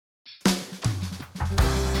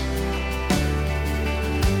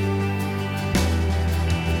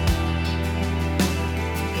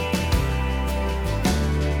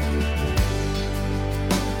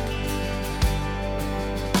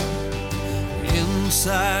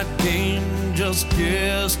suicide game just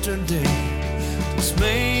yesterday.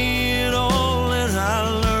 Dismayed all that I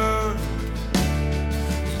learned.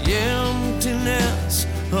 The emptiness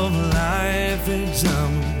of life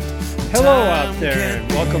examined. Hello out there, and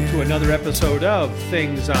welcome to another episode of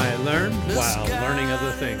Things I Learned While Learning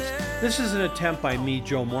Other Things. This is an attempt by me,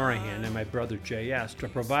 Joe Morahan, and my brother J.S. to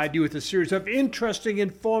provide you with a series of interesting,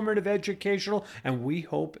 informative, educational, and we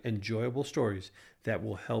hope enjoyable stories that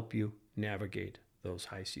will help you navigate those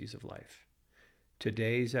high seas of life.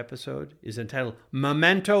 Today's episode is entitled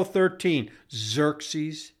Memento 13,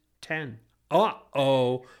 Xerxes 10.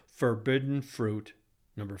 Forbidden Fruit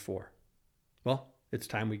number 4. Well, it's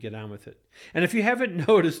time we get on with it. And if you haven't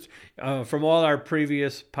noticed from all our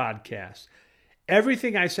previous podcasts,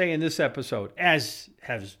 everything I say in this episode, as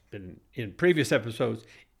has been in previous episodes,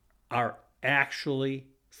 are actually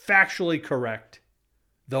factually correct,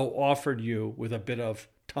 though offered you with a bit of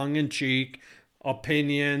tongue-in-cheek,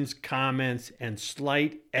 opinions, comments, and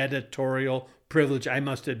slight editorial privilege, I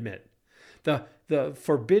must admit. The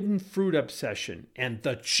forbidden fruit obsession and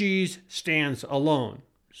the cheese stands alone,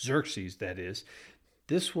 Xerxes that is,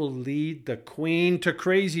 this will lead the queen to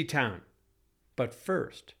crazy town. But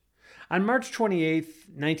first, on March 28th,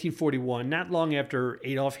 1941, not long after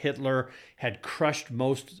Adolf Hitler had crushed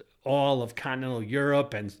all of continental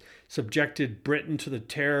Europe and subjected Britain to the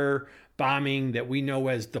terror bombing that we know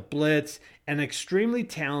as the Blitz, an extremely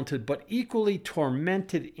talented but equally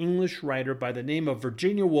tormented English writer by the name of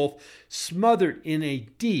Virginia Woolf, smothered in a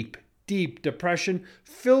deep depression,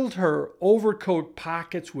 filled her overcoat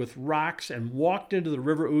pockets with rocks and walked into the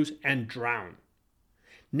River Ouse and drowned.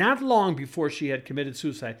 Not long before she had committed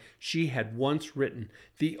suicide, she had once written,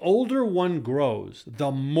 "The older one grows,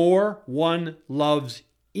 the more one loves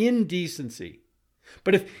indecency."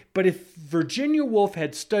 But if Virginia Woolf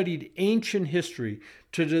had studied ancient history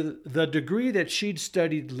to the degree that she'd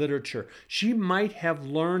studied literature, she might have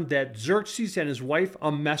learned that Xerxes and his wife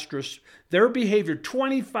Amestris, their behavior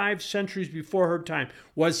 25 centuries before her time,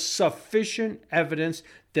 was sufficient evidence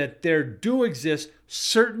that there do exist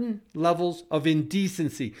certain levels of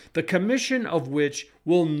indecency, the commission of which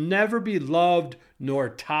will never be loved nor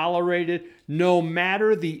tolerated, no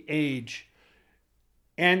matter the age,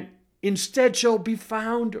 and instead shall be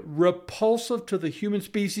found repulsive to the human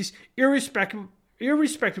species,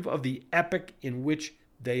 irrespective of the epoch in which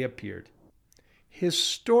they appeared.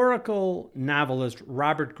 Historical novelist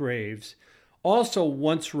Robert Graves also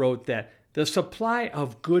once wrote that the supply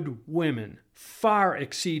of good women far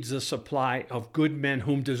exceeds the supply of good men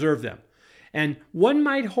whom deserve them. And one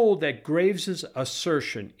might hold that Graves's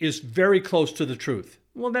assertion is very close to the truth.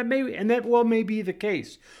 Well, that may be the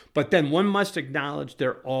case. But then one must acknowledge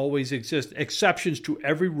there always exist exceptions to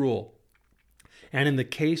every rule. And in the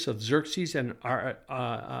case of Xerxes and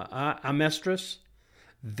Amestris,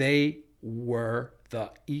 they were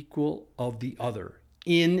the equal of the other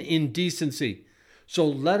in indecency. So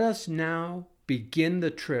let us now begin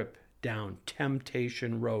the trip down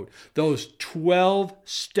Temptation Road, those 12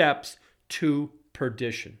 steps to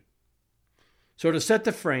perdition. So to set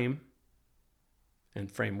the frame and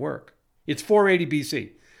framework, it's 480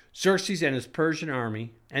 BC. Xerxes and his Persian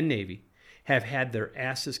army and navy have had their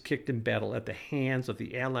asses kicked in battle at the hands of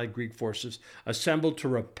the allied Greek forces assembled to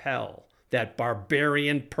repel that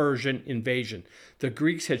barbarian Persian invasion. The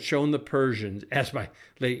Greeks had shown the Persians, as my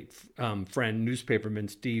late friend, newspaperman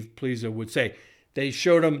Steve Pleza would say, they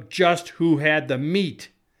showed them just who had the meat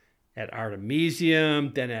at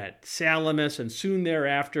Artemisium, then at Salamis, and soon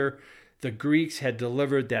thereafter, the Greeks had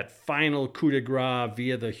delivered that final coup de grace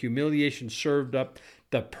via the humiliation served up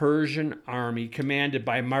the Persian army commanded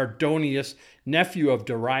by Mardonius, nephew of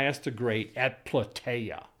Darius the Great, at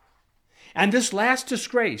Plataea. And this last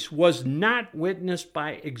disgrace was not witnessed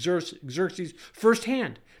by Xerxes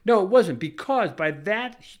firsthand. No, it wasn't, because by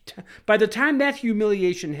the time that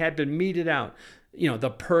humiliation had been meted out, the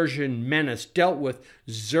Persian menace dealt with,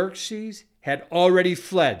 Xerxes had already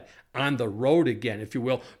fled on the road again, if you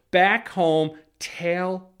will, back home,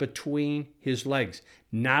 tail between his legs.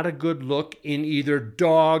 Not a good look in either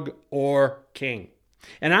dog or king.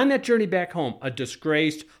 And on that journey back home, a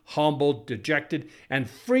disgraced, humbled, dejected, and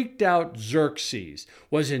freaked out Xerxes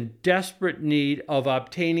was in desperate need of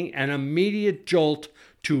obtaining an immediate jolt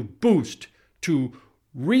to boost, to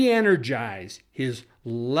re-energize his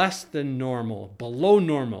less than normal, below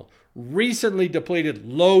normal, recently depleted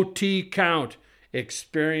low T count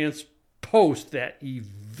experience post that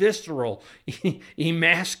visceral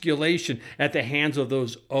emasculation at the hands of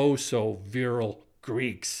those virile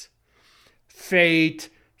Greeks. Fate,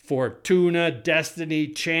 fortuna, destiny,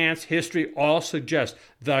 chance, history all suggest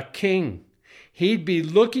the king He'd be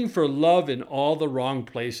looking for love in all the wrong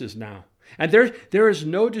places now. And there is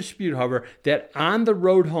no dispute, however, that on the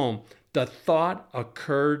road home, the thought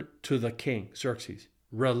occurred to the king, Xerxes.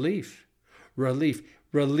 Relief.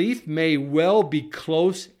 Relief may well be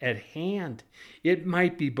close at hand. It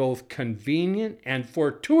might be both convenient and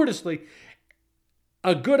fortuitously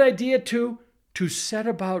a good idea to set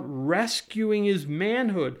about rescuing his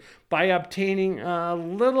manhood by obtaining a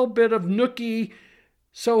little bit of nookie.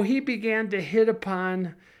 So he began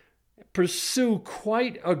to pursue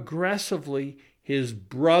quite aggressively his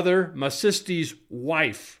brother Macystes'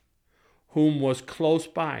 wife, whom was close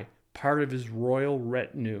by, part of his royal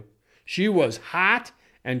retinue. She was hot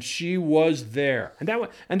and she was there. And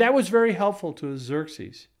that was very helpful to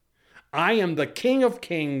Xerxes. I am the king of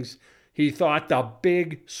kings, he thought, the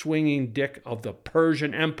big swinging dick of the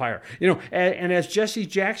Persian Empire. And as Jesse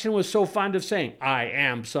Jackson was so fond of saying, I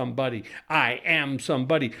am somebody.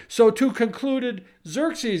 So too concluded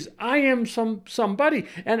Xerxes, I am somebody,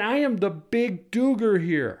 and I am the big duger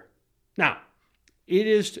here. Now,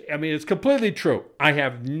 it's completely true. I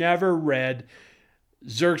have never read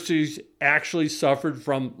Xerxes actually suffered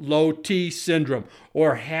from low T syndrome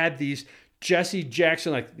or had these Jesse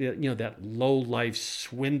Jackson, that low-life,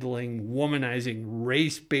 swindling, womanizing,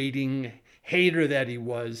 race-baiting hater that he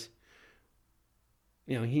was.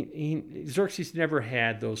 Xerxes never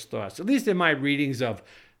had those thoughts, at least in my readings of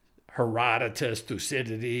Herodotus,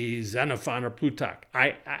 Thucydides, Xenophon, or Plutarch.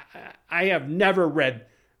 I have never read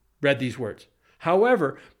these words.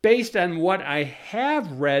 However, based on what I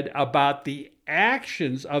have read about the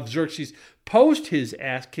actions of Xerxes post his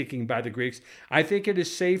ass kicking by the Greeks, I think it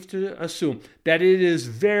is safe to assume that it is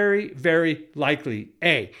very, very likely,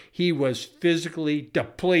 A, he was physically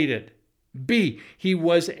depleted. B, he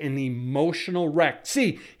was an emotional wreck.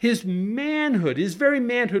 C, his very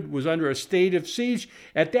manhood was under a state of siege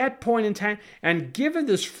at that point in time. And given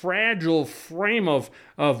this fragile frame of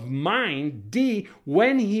mind, D,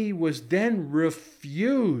 when he was then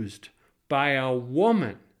refused by a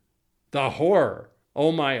woman, the horror,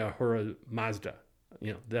 oh my Ahura Mazda,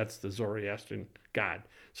 that's the Zoroastrian god.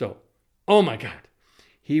 So, oh my God,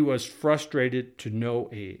 he was frustrated to no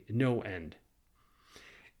end.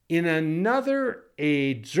 In another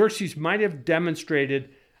age, Xerxes might have demonstrated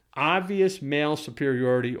obvious male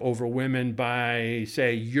superiority over women by,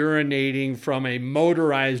 say, urinating from a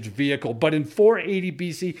motorized vehicle. But in 480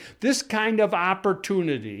 BC, this kind of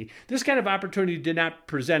opportunity did not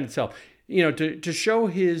present itself. To show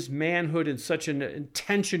his manhood in such an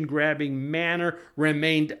attention-grabbing manner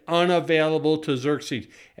remained unavailable to Xerxes.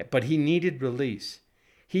 But he needed release.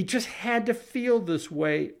 He just had to feel this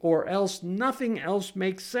way, or else nothing else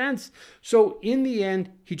makes sense. So in the end,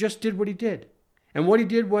 he just did what he did. And what he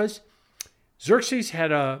did was, Xerxes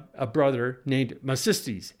had a brother named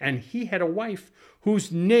Macystes, and he had a wife whose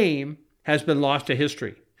name has been lost to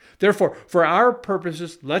history. Therefore, for our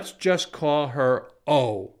purposes, let's just call her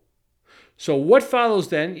O. So what follows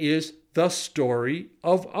then is the story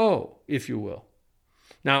of O, if you will.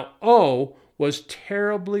 Now, O was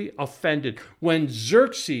terribly offended when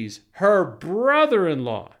Xerxes, her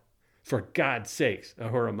brother-in-law, for God's sakes,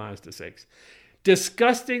 Ahura Mazda's sakes,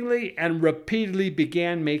 disgustingly and repeatedly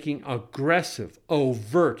began making aggressive,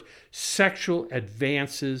 overt sexual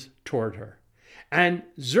advances toward her. And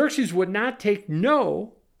Xerxes would not take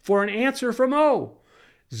no for an answer from O.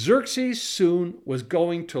 Xerxes soon was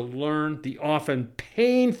going to learn the often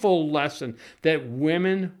painful lesson that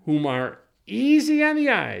women whom are easy on the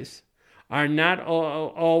eyes are not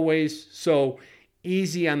always so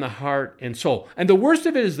easy on the heart and soul. And the worst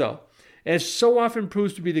of it is, though, as so often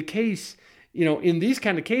proves to be the case, in these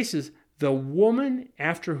kind of cases, the woman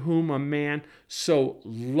after whom a man so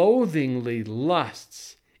loathingly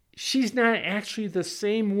lusts, she's not actually the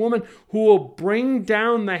same woman who will bring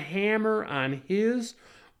down the hammer on his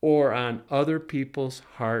or on other people's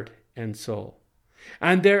heart and soul.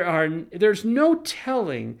 And there's no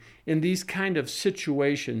telling in these kind of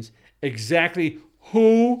situations exactly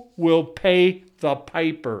who will pay the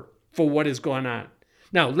piper for what has gone on.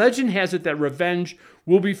 Now, legend has it that revenge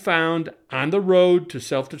will be found on the road to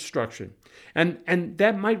self-destruction. And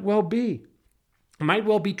that might well be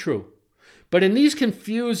true. But in these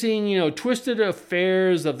confusing, twisted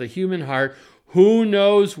affairs of the human heart, who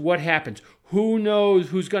knows what happens? Who knows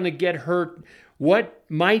who's going to get hurt? What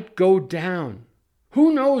might go down?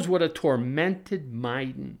 Who knows what a tormented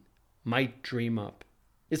mind might dream up?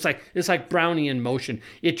 It's like Brownian motion.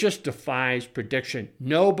 It just defies prediction.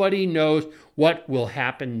 Nobody knows what will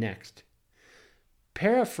happen next.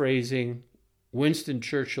 Paraphrasing Winston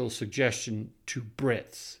Churchill's suggestion to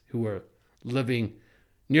Brits who were living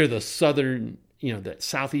near the southern, the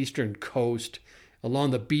southeastern coast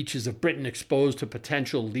along the beaches of Britain exposed to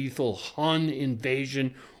potential lethal Hun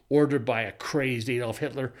invasion ordered by a crazed Adolf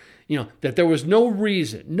Hitler, that there was no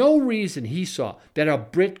reason he saw that a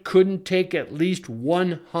Brit couldn't take at least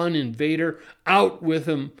one Hun invader out with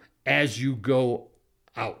him as you go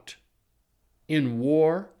out. In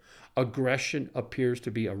war, aggression appears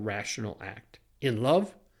to be a rational act. In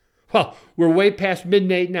love, well, we're way past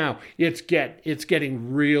midnight now. It's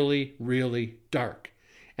getting really, really dark.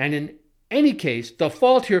 And in any case, the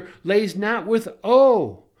fault here lays not with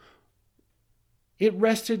O. It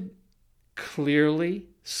rested clearly,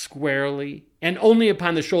 squarely, and only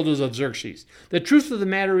upon the shoulders of Xerxes. The truth of the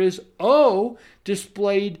matter is, O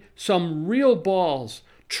displayed some real balls,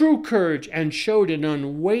 true courage, and showed an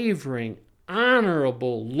unwavering,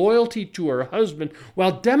 honorable loyalty to her husband,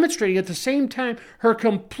 while demonstrating at the same time her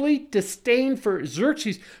complete disdain for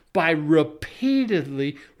Xerxes by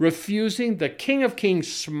repeatedly refusing the King of Kings'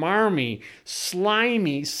 smarmy,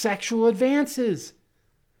 slimy sexual advances.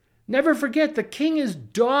 Never forget, the king is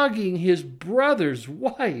dogging his brother's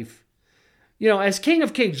wife. As King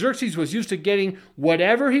of Kings, Xerxes was used to getting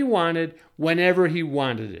whatever he wanted, whenever he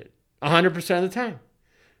wanted it, 100% of the time.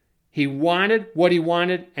 He wanted what he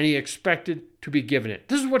wanted, and he expected to be given it.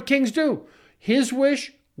 This is what kings do. His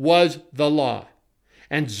wish was the law.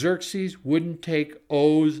 And Xerxes wouldn't take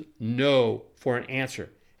O's no for an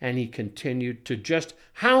answer. And he continued to just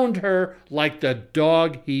hound her like the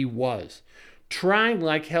dog he was, trying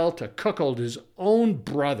like hell to cuckold his own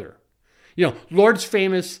brother. Lord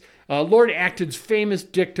Acton's famous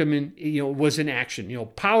dictum was in action.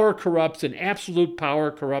 Power corrupts, and absolute power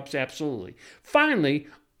corrupts absolutely. Finally,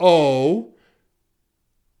 O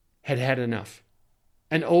had had enough.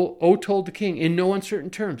 And O told the king in no uncertain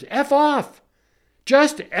terms, F off.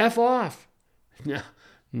 Just F off.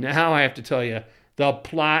 Now I have to tell you, the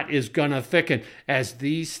plot is going to thicken, as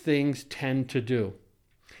these things tend to do.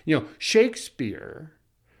 Shakespeare,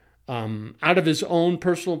 out of his own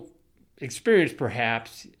personal experience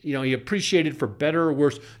perhaps, he appreciated for better or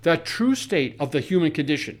worse the true state of the human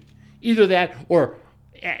condition. Either that, or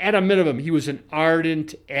at a minimum, he was an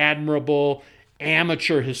ardent, admirable,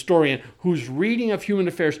 amateur historian whose reading of human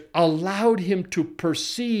affairs allowed him to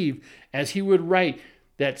perceive, as he would write,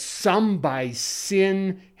 that some by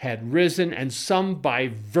sin had risen and some by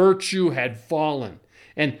virtue had fallen.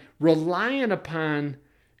 And relying upon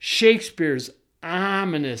Shakespeare's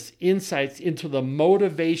ominous insights into the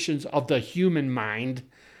motivations of the human mind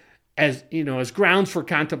as grounds for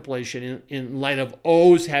contemplation in light of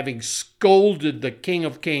O's having scolded the King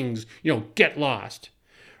of Kings, get lost,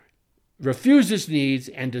 refuse his needs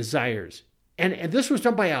and desires. And this was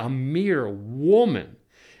done by a mere woman.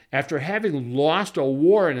 After having lost a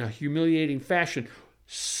war in a humiliating fashion,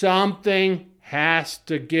 something has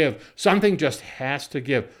to give. Something just has to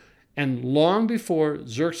give. And long before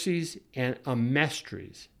Xerxes and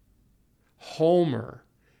Amestris, Homer,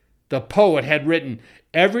 the poet, had written,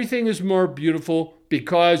 "Everything is more beautiful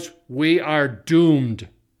because we are doomed."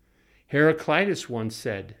 Heraclitus once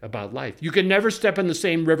said about life, "You can never step in the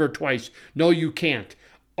same river twice. No, you can't."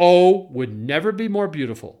 O would never be more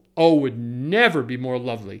beautiful. O would never be more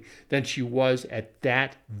lovely than she was at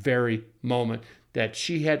that very moment that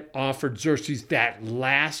she had offered Xerxes that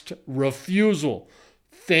last refusal.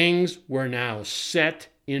 Things were now set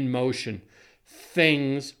in motion.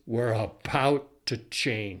 Things were about to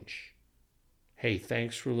change. Hey,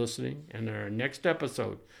 thanks for listening. And in our next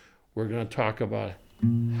episode, we're going to talk about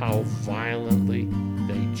how violently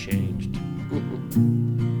they changed.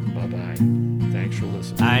 Bye-bye. Thanks for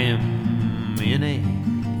listening. I am in a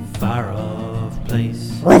far-off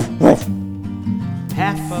place,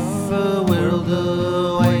 half a world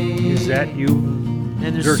away. Is that you?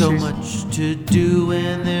 And there's so much to do,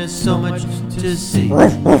 and there's so much to see.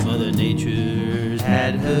 Mother Nature's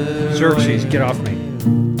had her Xerxes, way. get off me.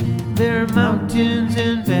 There are mountains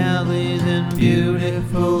and valleys and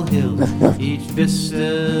beautiful hills, each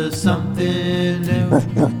vista something new.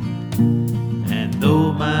 And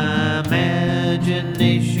though my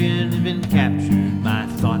imagination's been captured, my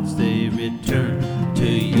thoughts they return to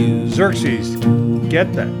you. Xerxes,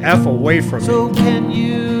 get the F away from me. So can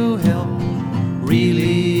you help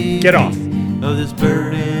really Get off. Of this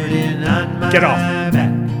burden on my Get off.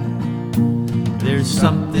 back? There's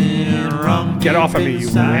something wrong. Get off of me, you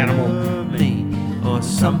animal. Me, or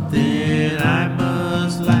something I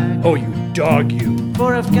must lack. Oh, you dog, you.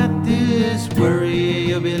 For I've got this worry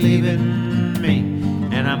you'll be leaving me,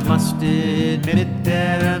 and I must admit it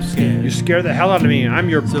that I'm scared. You scare the hell out of me. I'm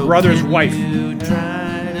your So brother's can wife. You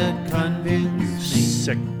try to convince me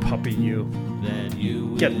Sick puppy, you. that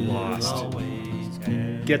you Get will lost. always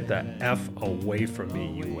care. Get the F away from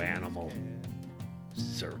me, you animal.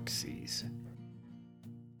 Xerxes.